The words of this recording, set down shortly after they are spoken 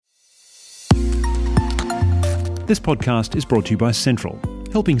This podcast is brought to you by Central,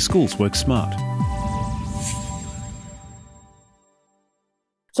 helping schools work smart.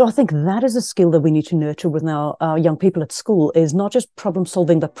 So I think that is a skill that we need to nurture with our young people at school, is not just problem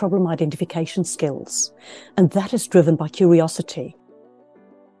solving, but problem identification skills. And that is driven by curiosity.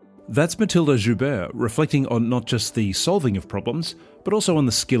 That's Mathilde Joubert, reflecting on not just the solving of problems, but also on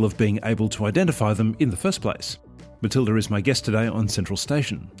the skill of being able to identify them in the first place. Mathilde is my guest today on Central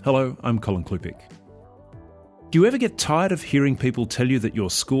Station. Hello, I'm Colin Klupik. Do you ever get tired of hearing people tell you that your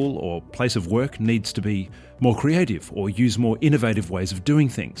school or place of work needs to be more creative or use more innovative ways of doing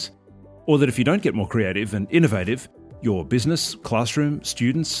things? Or that if you don't get more creative and innovative, your business, classroom,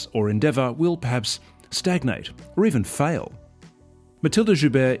 students or endeavour will perhaps stagnate or even fail? Mathilde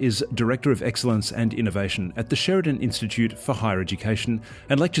Joubert is Director of Excellence and Innovation at the Sheridan Institute for Higher Education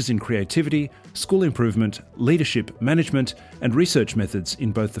and lectures in creativity, school improvement, leadership, management and research methods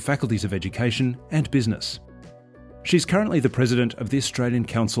in both the faculties of education and business. She's currently the President of the Australian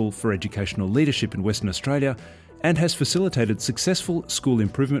Council for Educational Leadership in Western Australia and has facilitated successful school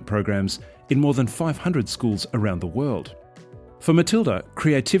improvement programs in more than 500 schools around the world. For Mathilde,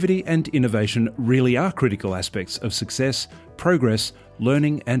 creativity and innovation really are critical aspects of success, progress,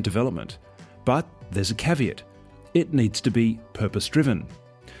 learning and development. But there's a caveat. It needs to be purpose-driven.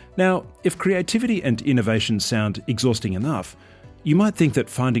 Now, if creativity and innovation sound exhausting enough, you might think that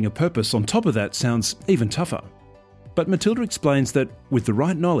finding a purpose on top of that sounds even tougher. But Mathilde explains that with the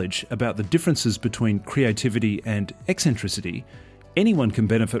right knowledge about the differences between creativity and eccentricity, anyone can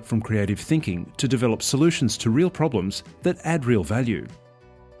benefit from creative thinking to develop solutions to real problems that add real value.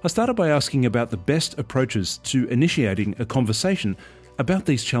 I started by asking about the best approaches to initiating a conversation about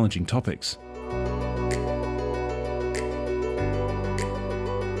these challenging topics.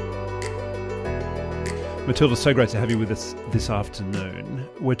 Mathilde, so great to have you with us this afternoon.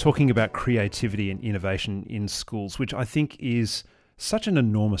 We're talking about creativity and innovation in schools, which I think is such an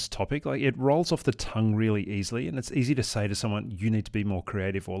enormous topic. Like, it rolls off the tongue really easily, and it's easy to say to someone, you need to be more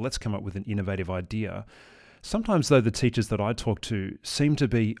creative, or let's come up with an innovative idea. Sometimes, though, the teachers that I talk to seem to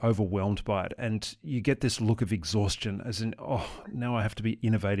be overwhelmed by it, and you get this look of exhaustion, as in, oh, now I have to be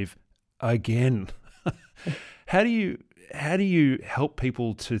innovative again. How do you help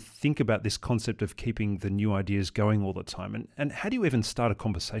people to think about this concept of keeping the new ideas going all the time? And how do you even start a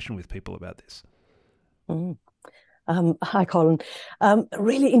conversation with people about this? Hi, Colin.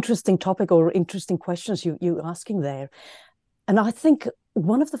 Really interesting topic, or interesting questions you're asking there. And I think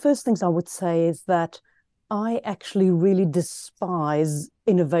one of the first things I would say is that I actually really despise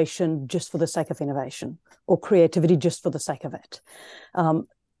innovation just for the sake of innovation, or creativity just for the sake of it.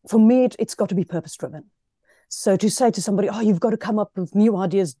 For me, it's got to be purpose-driven. So to say to somebody, oh, you've got to come up with new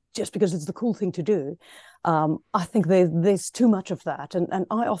ideas just because it's the cool thing to do, I think there's too much of that. And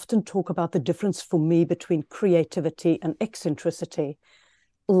I often talk about the difference for me between creativity and eccentricity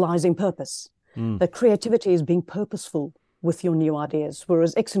lies in purpose. That creativity is being purposeful with your new ideas,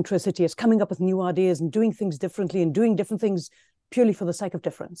 whereas eccentricity is coming up with new ideas and doing things differently and doing different things purely for the sake of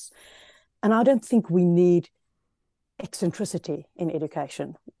difference. And I don't think we need eccentricity in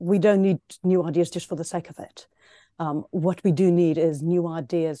education. We don't need new ideas just for the sake of it. What we do need is new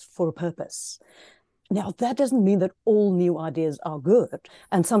ideas for a purpose. Now, that doesn't mean that all new ideas are good.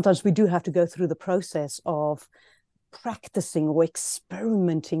 And sometimes we do have to go through the process of practicing or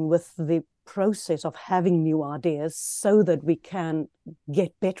experimenting with the process of having new ideas so that we can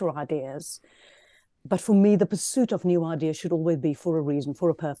get better ideas. But for me, the pursuit of new ideas should always be for a reason,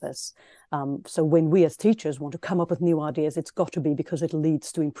 for a purpose. So when we as teachers want to come up with new ideas, it's got to be because it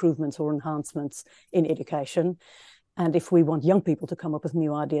leads to improvements or enhancements in education. And if we want young people to come up with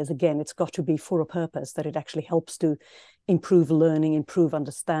new ideas, again, it's got to be for a purpose, that it actually helps to improve learning, improve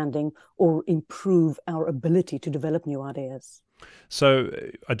understanding, or improve our ability to develop new ideas. So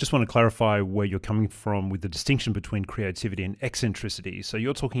I just want to clarify where you're coming from with the distinction between creativity and eccentricity. So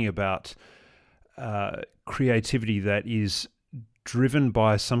you're talking about creativity that is driven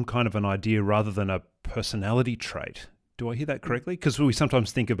by some kind of an idea rather than a personality trait. Do I hear that correctly? Because we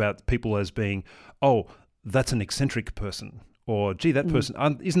sometimes think about people as being, oh, that's an eccentric person, or gee, that person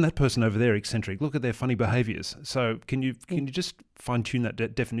isn't that person over there eccentric? Look at their funny behaviours. So can you just fine tune that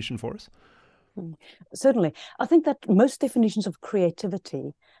definition for us? Certainly. I think that most definitions of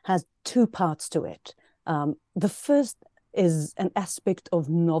creativity has two parts to it. The first is an aspect of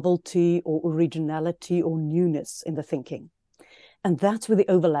novelty or originality or newness in the thinking. And that's where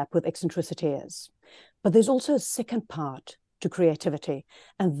the overlap with eccentricity is. But there's also a second part to creativity,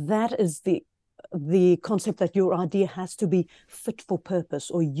 and that is the concept that your idea has to be fit for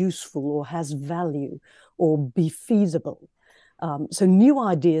purpose or useful or has value or be feasible. So new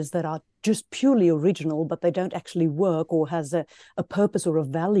ideas that are just purely original, but they don't actually work or has a purpose or a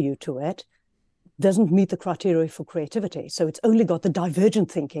value to it, doesn't meet the criteria for creativity. So it's only got the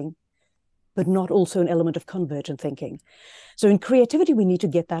divergent thinking, but not also an element of convergent thinking. So in creativity, we need to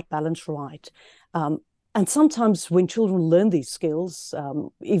get that balance right. And sometimes when children learn these skills,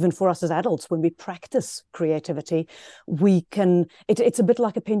 even for us as adults, when we practice creativity, it's a bit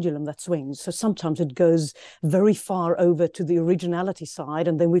like a pendulum that swings. So sometimes it goes very far over to the originality side,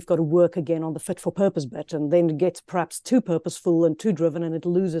 and then we've got to work again on the fit for purpose bit, and then it gets perhaps too purposeful and too driven, and it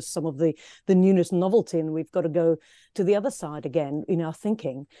loses some of the newness and novelty, and we've got to go to the other side again in our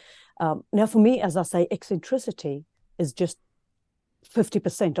thinking. Now, for me, as I say, eccentricity is just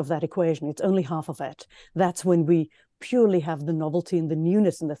 50% of that equation. It's only half of it. That's when we purely have the novelty and the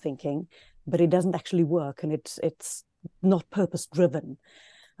newness in the thinking, but it doesn't actually work, and it's not purpose driven.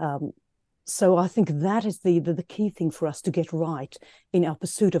 So I think that is the key thing for us to get right in our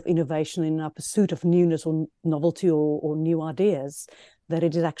pursuit of innovation, in our pursuit of newness or novelty or new ideas, that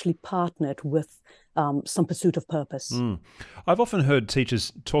it is actually partnered with some pursuit of purpose. I've often heard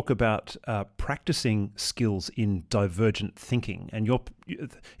teachers talk about practicing skills in divergent thinking, and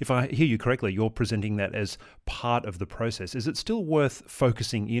if I hear you correctly, you're presenting that as part of the process. Is it still worth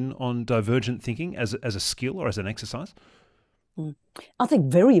focusing in on divergent thinking as a skill or as an exercise? I think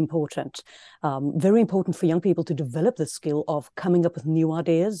very important for young people to develop the skill of coming up with new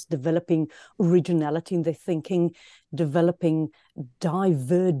ideas, developing originality in their thinking, developing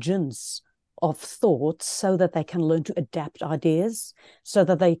divergence of thoughts so that they can learn to adapt ideas, so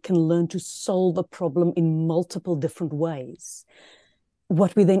that they can learn to solve a problem in multiple different ways.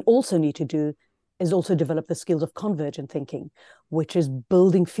 What we then also need to do is also develop the skills of convergent thinking, which is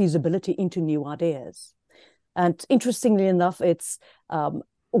building feasibility into new ideas. And interestingly enough, it's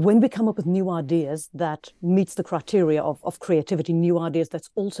when we come up with new ideas that meets the criteria of creativity, new ideas that's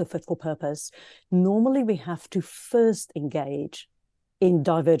also fit for purpose, normally we have to first engage in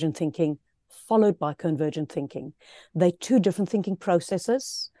divergent thinking, followed by convergent thinking. They're two different thinking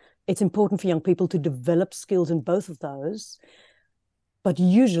processes. It's important for young people to develop skills in both of those, but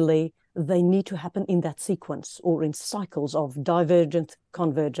usually they need to happen in that sequence or in cycles of divergent,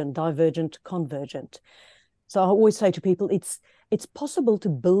 convergent, divergent, convergent. So I always say to people, it's possible to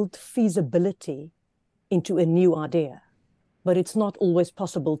build feasibility into a new idea, but it's not always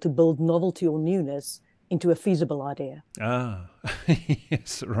possible to build novelty or newness into a feasible idea.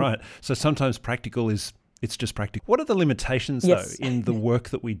 Yes, right. So sometimes it's just practical. What are the limitations, though, in the work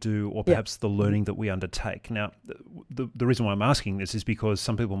that we do, or perhaps the learning that we undertake? Now, the reason why I'm asking this is because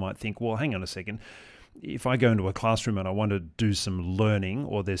some people might think, well, hang on a second. If I go into a classroom and I want to do some learning,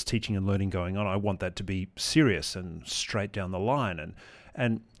 or there's teaching and learning going on, I want that to be serious and straight down the line.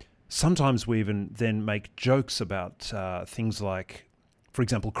 And sometimes we even then make jokes about things like, for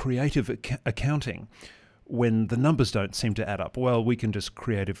example, creative accounting, when the numbers don't seem to add up. Well, we can just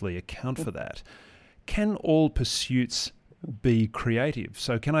creatively account for that. Can all pursuits be creative?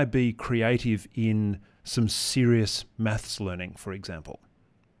 So can I be creative in some serious maths learning, for example?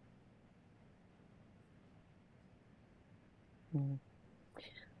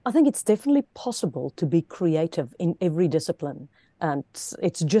 I think it's definitely possible to be creative in every discipline, and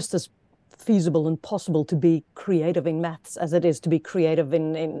it's just as feasible and possible to be creative in maths as it is to be creative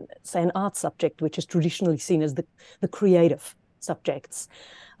in say, an art subject, which is traditionally seen as the creative subjects.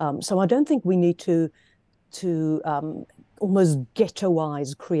 So I don't think we need to almost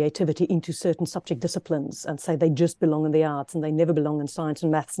ghettoize creativity into certain subject disciplines and say they just belong in the arts and they never belong in science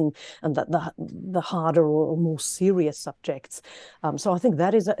and maths and the harder or more serious subjects. So I think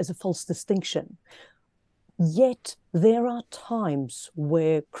that is a false distinction. Yet there are times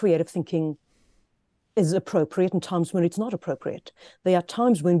where creative thinking is appropriate and times when it's not appropriate. There are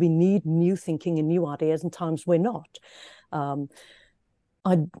times when we need new thinking and new ideas and times we're not.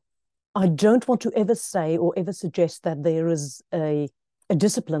 I don't want to ever say or ever suggest that there is a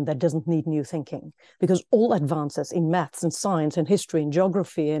discipline that doesn't need new thinking, because all advances in maths and science and history and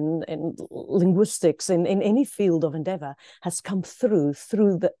geography and linguistics in any field of endeavor has come through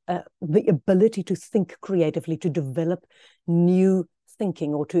the ability to think creatively, to develop new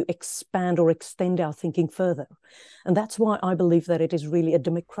thinking or to expand or extend our thinking further. And that's why I believe that it is really a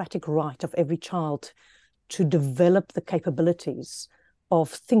democratic right of every child to develop the capabilities of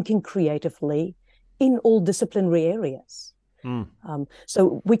thinking creatively in all disciplinary areas.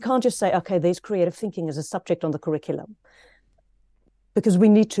 So we can't just say, okay, there's creative thinking as a subject on the curriculum, because we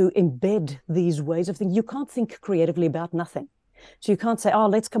need to embed these ways of thinking. You can't think creatively about nothing. So you can't say, oh,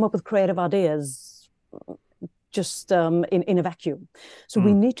 let's come up with creative ideas just in a vacuum. So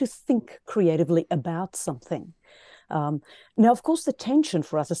we need to think creatively about something. Now, of course, the tension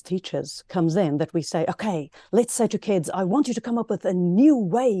for us as teachers comes in that we say, okay, let's say to kids, I want you to come up with a new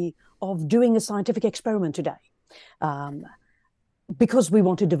way of doing a scientific experiment today, because we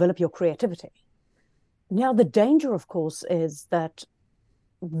want to develop your creativity. Now, the danger, of course, is that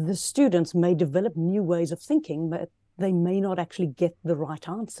the students may develop new ways of thinking, but they may not actually get the right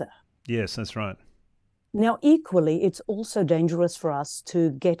answer. Yes, that's right. Now, equally, it's also dangerous for us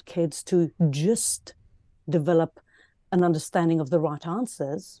to get kids to just develop an understanding of the right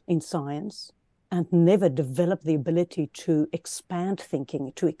answers in science and never develop the ability to expand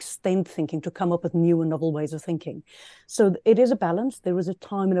thinking, to extend thinking, to come up with new and novel ways of thinking. So it is a balance. There is a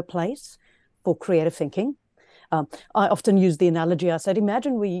time and a place for creative thinking. I often use the analogy. I said,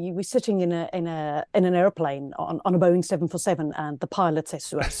 imagine we're sitting in an airplane on a Boeing 747, and the pilot says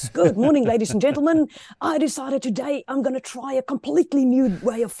to us, "Good morning, ladies and gentlemen. I decided today I'm going to try a completely new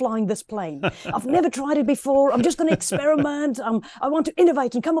way of flying this plane. I've never tried it before. I'm just going to experiment. I want to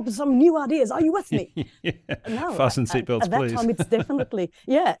innovate and come up with some new ideas. Are you with me?" Yeah. No, fasten seatbelts, at that please. time, it's definitely,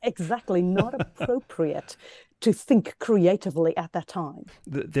 yeah, exactly, not appropriate to think creatively at that time.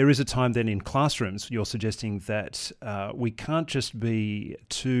 There is a time then in classrooms, you're suggesting that we can't just be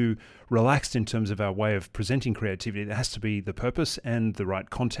too relaxed in terms of our way of presenting creativity. There has to be the purpose and the right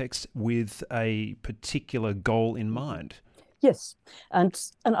context with a particular goal in mind. Yes, and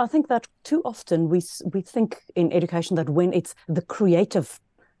I think that too often we think in education that when it's the creative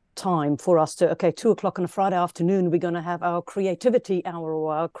time for us to, okay, 2:00 on a Friday afternoon, we're going to have our creativity hour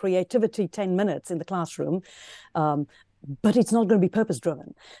or our creativity 10 minutes in the classroom, but it's not going to be purpose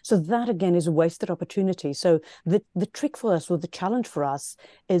driven. So that again is a wasted opportunity. So the trick for us, or the challenge for us,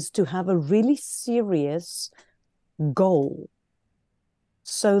 is to have a really serious goal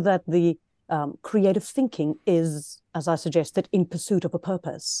so that the creative thinking is, as I suggested, in pursuit of a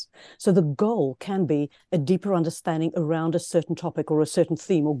purpose. So the goal can be a deeper understanding around a certain topic or a certain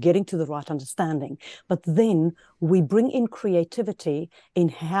theme, or getting to the right understanding. But then we bring in creativity in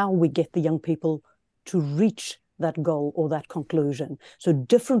how we get the young people to reach that goal or that conclusion. So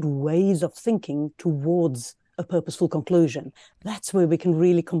different ways of thinking towards a purposeful conclusion. That's where we can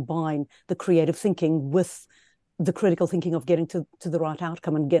really combine the creative thinking with the critical thinking of getting to the right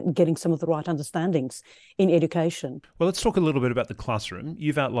outcome and getting some of the right understandings in education. Well, let's talk a little bit about the classroom.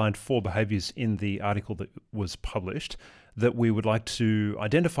 You've outlined 4 behaviours in the article that was published that we would like to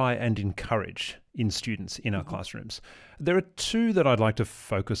identify and encourage in students in our classrooms. There are 2 that I'd like to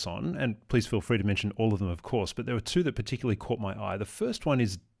focus on, and please feel free to mention all of them, of course, but there were 2 that particularly caught my eye. The first one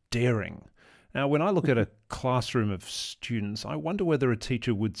is daring. Now, when I look at a classroom of students, I wonder whether a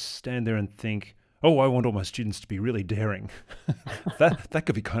teacher would stand there and think, oh, I want all my students to be really daring. That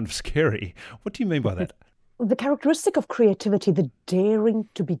could be kind of scary. What do you mean by that? The characteristic of creativity, the daring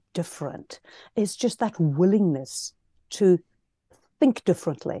to be different, is just that willingness to think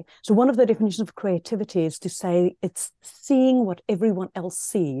differently. So one of the definitions of creativity is to say it's seeing what everyone else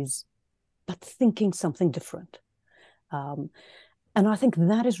sees, but thinking something different. And I think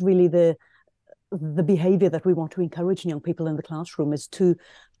that is really the behavior that we want to encourage in young people in the classroom, is to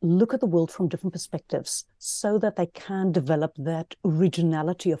look at the world from different perspectives so that they can develop that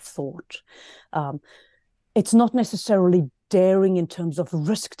originality of thought. It's not necessarily daring in terms of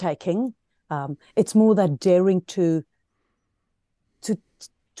risk-taking. It's more that daring to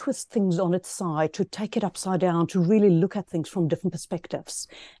twist things on its side, to take it upside down, to really look at things from different perspectives.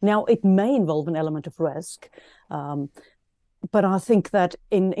 Now, it may involve an element of risk, but I think that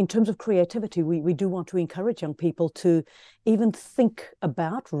in terms of creativity, we do want to encourage young people to even think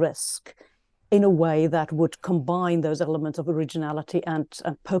about risk in a way that would combine those elements of originality and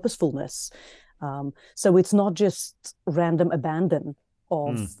purposefulness. So it's not just random abandon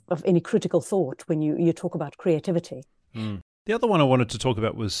of any critical thought when you talk about creativity. The other one I wanted to talk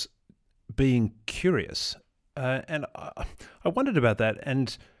about was being curious. And I wondered about that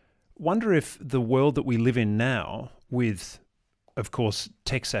and wonder if the world that we live in now with, of course,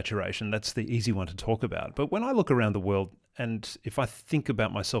 tech saturation, that's the easy one to talk about. But when I look around the world and if I think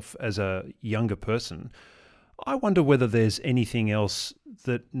about myself as a younger person, I wonder whether there's anything else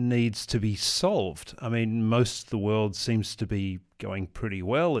that needs to be solved. I mean, most of the world seems to be going pretty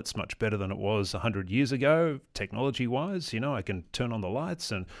well. It's much better than it was 100 years ago, technology-wise. You know, I can turn on the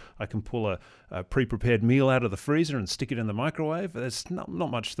lights and I can pull a pre-prepared meal out of the freezer and stick it in the microwave. There's not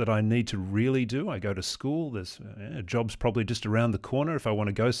much that I need to really do. I go to school. There's a job's probably just around the corner if I want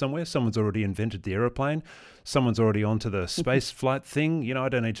to go somewhere. Someone's already invented the aeroplane. Someone's already onto the space flight thing. You know, I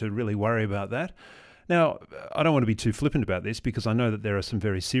don't need to really worry about that. Now, I don't want to be too flippant about this because I know that there are some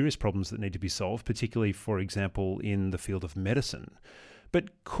very serious problems that need to be solved, particularly, for example, in the field of medicine.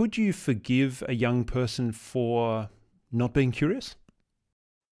 But could you forgive a young person for not being curious?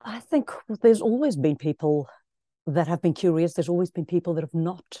 I think there's always been people that have been curious. There's always been people that have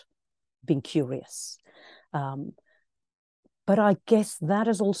not been curious. Um, but I guess that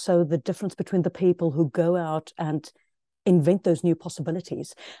is also the difference between the people who go out and invent those new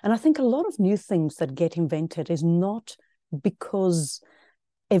possibilities. And I think a lot of new things that get invented is not because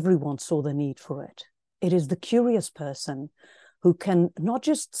everyone saw the need for it. It is the curious person who can not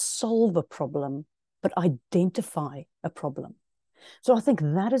just solve a problem, but identify a problem. So I think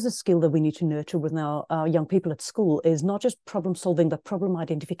that is a skill that we need to nurture with our young people at school, is not just problem solving, but problem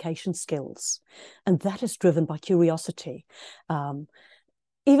identification skills. And that is driven by curiosity.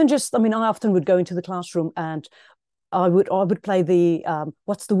 Even just, I mean, I often would go into the classroom and I would play the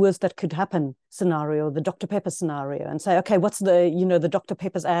what's the worst that could happen scenario, the Dr. Pepper scenario, and say, okay, what's the Dr.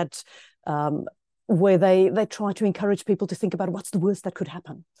 Pepper's ad where they try to encourage people to think about what's the worst that could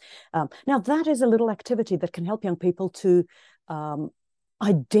happen. Now, that is a little activity that can help young people to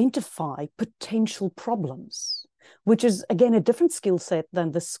identify potential problems, which is, again, a different skill set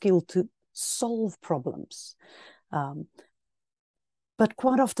than the skill to solve problems. But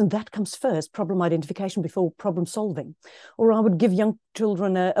quite often that comes first, problem identification before problem solving. Or I would give young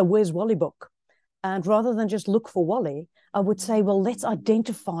children a Where's Wally book. And rather than just look for Wally, I would say, well, let's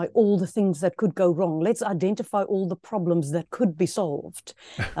identify all the things that could go wrong. Let's identify all the problems that could be solved.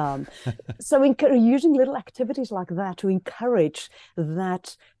 So using little activities like that to encourage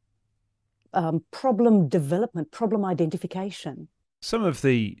that problem development, problem identification. Some of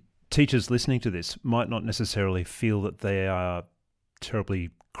the teachers listening to this might not necessarily feel that they are terribly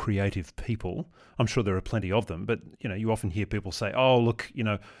creative people. I'm sure there are plenty of them, but you often hear people say, oh, look,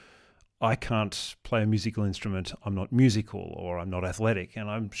 I can't play a musical instrument, I'm not musical, or I'm not athletic. And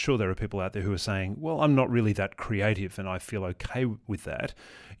I'm sure there are people out there who are saying, well, I'm not really that creative and I feel okay with that.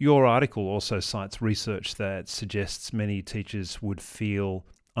 Your article also cites research that suggests many teachers would feel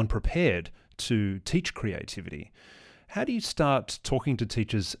unprepared to teach creativity. How do you start talking to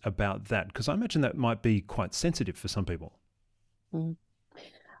teachers about that? Because I imagine that might be quite sensitive for some people.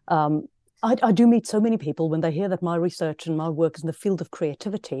 I do meet so many people when they hear that my research and my work is in the field of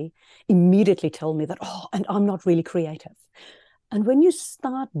creativity, immediately tell me that, and I'm not really creative. And when you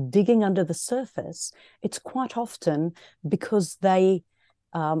start digging under the surface, it's quite often because they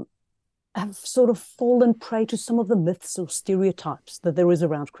have sort of fallen prey to some of the myths or stereotypes that there is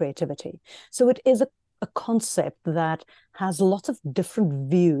around creativity. So it is a concept that has lots of different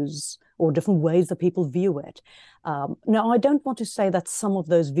views or different ways that people view it. Now, I don't want to say that some of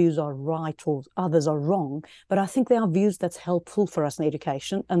those views are right or others are wrong, but I think there are views that's helpful for us in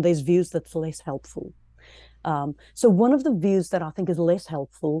education, and there's views that's less helpful. So one of the views that I think is less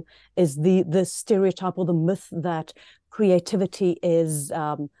helpful is the stereotype or the myth that creativity is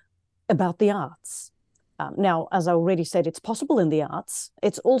about the arts. Now, as I already said, it's possible in the arts.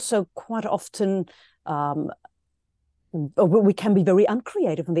 It's also quite often we can be very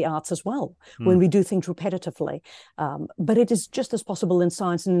uncreative in the arts as well when we do things repetitively. But it is just as possible in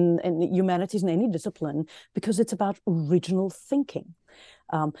science and humanities and any discipline, because it's about original thinking.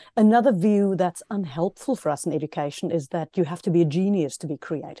 Another view that's unhelpful for us in education is that you have to be a genius to be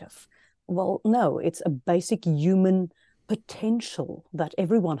creative. Well, no, it's a basic human potential that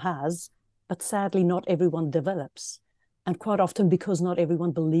everyone has, but sadly not everyone develops. And quite often because not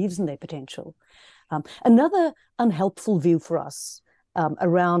everyone believes in their potential. Another unhelpful view for us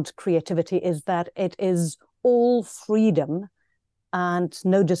around creativity is that it is all freedom and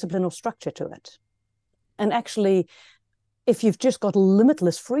no discipline or structure to it. And actually, if you've just got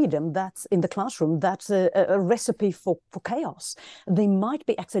limitless freedom, that's in the classroom, that's a recipe for chaos. There might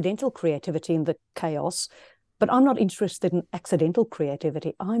be accidental creativity in the chaos, but I'm not interested in accidental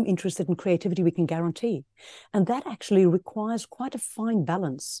creativity. I'm interested in creativity we can guarantee. And that actually requires quite a fine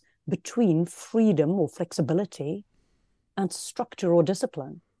balance between freedom or flexibility and structure or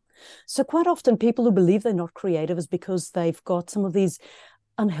discipline. So quite often people who believe they're not creative is because they've got some of these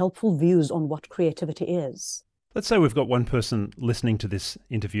unhelpful views on what creativity is. Let's say we've got one person listening to this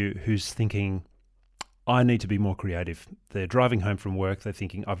interview who's thinking, I need to be more creative. They're driving home from work. They're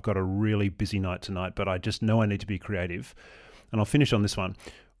thinking, I've got a really busy night tonight, but I just know I need to be creative. And I'll finish on this one.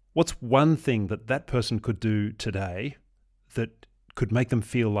 What's one thing that person could do today that could make them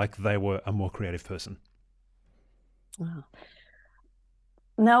feel like they were a more creative person? Wow.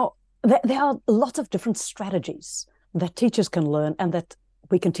 Now, there are lots of different strategies that teachers can learn and that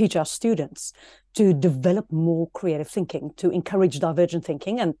we can teach our students to develop more creative thinking, to encourage divergent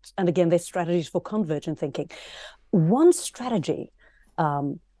thinking. And again, there's strategies for convergent thinking. One strategy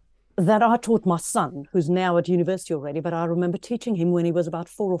that I taught my son, who's now at university already, but I remember teaching him when he was about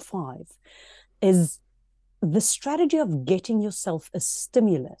 4 or 5, is the strategy of getting yourself a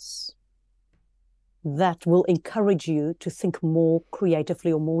stimulus that will encourage you to think more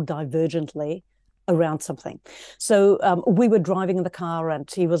creatively or more divergently around something. So we were driving in the car and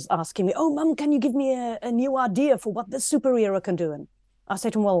he was asking me, "Oh, Mum, can you give me a new idea for what this superhero can do?" And I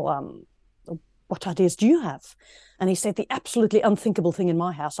said to him, "Well, what ideas do you have?" And he said, "The absolutely unthinkable thing in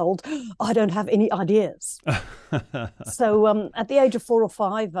my household, I don't have any ideas." So at the age of 4 or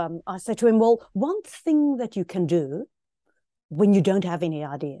 5, I said to him, "Well, one thing that you can do when you don't have any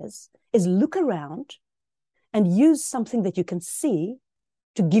ideas is look around and use something that you can see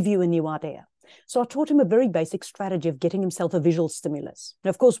to give you a new idea." So I taught him a very basic strategy of getting himself a visual stimulus. Now,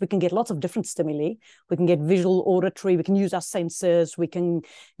 of course, we can get lots of different stimuli. We can get visual, auditory, we can use our sensors, we can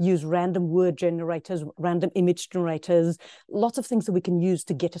use random word generators, random image generators, lots of things that we can use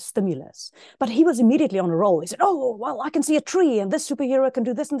to get a stimulus. But he was immediately on a roll. He said, "Oh, well, I can see a tree and this superhero can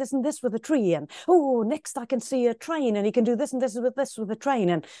do this and this and this with a tree. And oh, next I can see a train and he can do this and this with a train."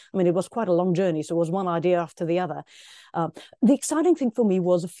 And I mean, it was quite a long journey. So it was one idea after the other. The exciting thing for me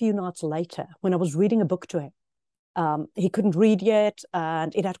was a few nights later when I was reading a book to him. He couldn't read yet,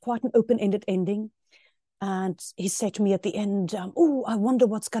 and it had quite an open-ended ending. And he said to me at the end, "Oh, I wonder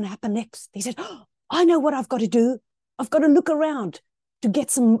what's going to happen next." He said, "Oh, I know what I've got to do. I've got to look around to get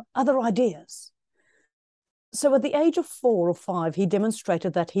some other ideas." So at the age of 4 or 5, he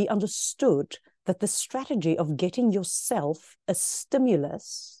demonstrated that he understood that the strategy of getting yourself a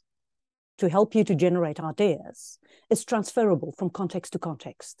stimulus to help you to generate ideas is transferable from context to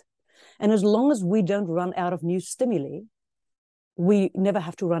context. And as long as we don't run out of new stimuli, we never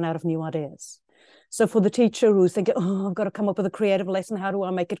have to run out of new ideas. So for the teacher who's thinking, "Oh, I've got to come up with a creative lesson. How do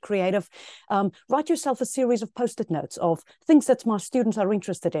I make it creative?" Write yourself a series of Post-it notes of things that my students are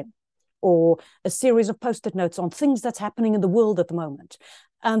interested in, or a series of Post-it notes on things that's happening in the world at the moment.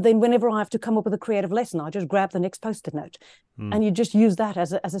 And then whenever I have to come up with a creative lesson, I just grab the next Post-it note. And you just use that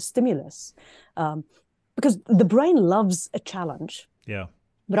as a stimulus. Because the brain loves a challenge. Yeah.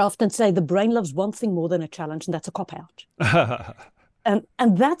 But I often say the brain loves one thing more than a challenge, and that's a cop-out.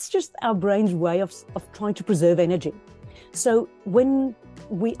 And that's just our brain's way of trying to preserve energy. So when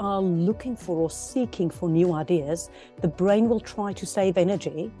we are looking for or seeking for new ideas, the brain will try to save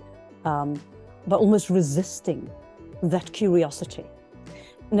energy by almost resisting that curiosity.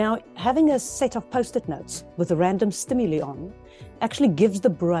 Now, having a set of Post-it notes with a random stimuli on actually gives the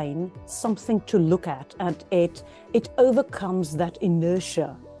brain something to look at, and it overcomes that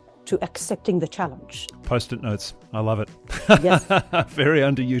inertia to accepting the challenge. Post-it notes. I love it. Yes. Very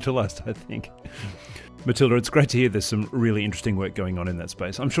underutilized, I think. Matilda, it's great to hear there's some really interesting work going on in that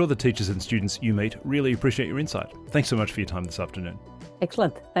space. I'm sure the teachers and students you meet really appreciate your insight. Thanks so much for your time this afternoon.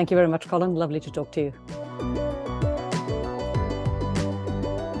 Excellent. Thank you very much, Colin. Lovely to talk to you.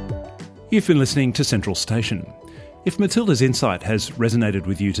 You've been listening to Central Station. If Matilda's insight has resonated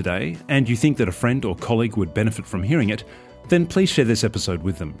with you today, and you think that a friend or colleague would benefit from hearing it, then please share this episode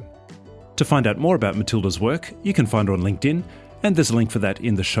with them. To find out more about Matilda's work, you can find her on LinkedIn, and there's a link for that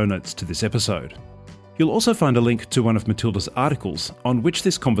in the show notes to this episode. You'll also find a link to one of Matilda's articles on which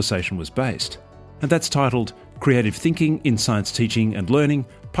this conversation was based, and that's titled Creative Thinking in Science Teaching and Learning,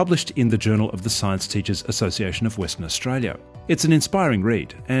 published in the Journal of the Science Teachers Association of Western Australia. It's an inspiring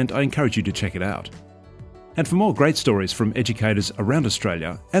read, and I encourage you to check it out. And for more great stories from educators around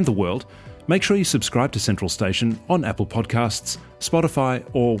Australia and the world, make sure you subscribe to Central Station on Apple Podcasts, Spotify,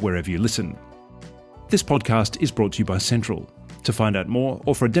 or wherever you listen. This podcast is brought to you by Central. To find out more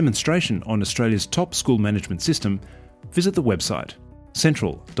or for a demonstration on Australia's top school management system, visit the website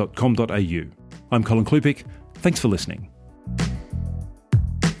central.com.au. I'm Colin Klupik. Thanks for listening.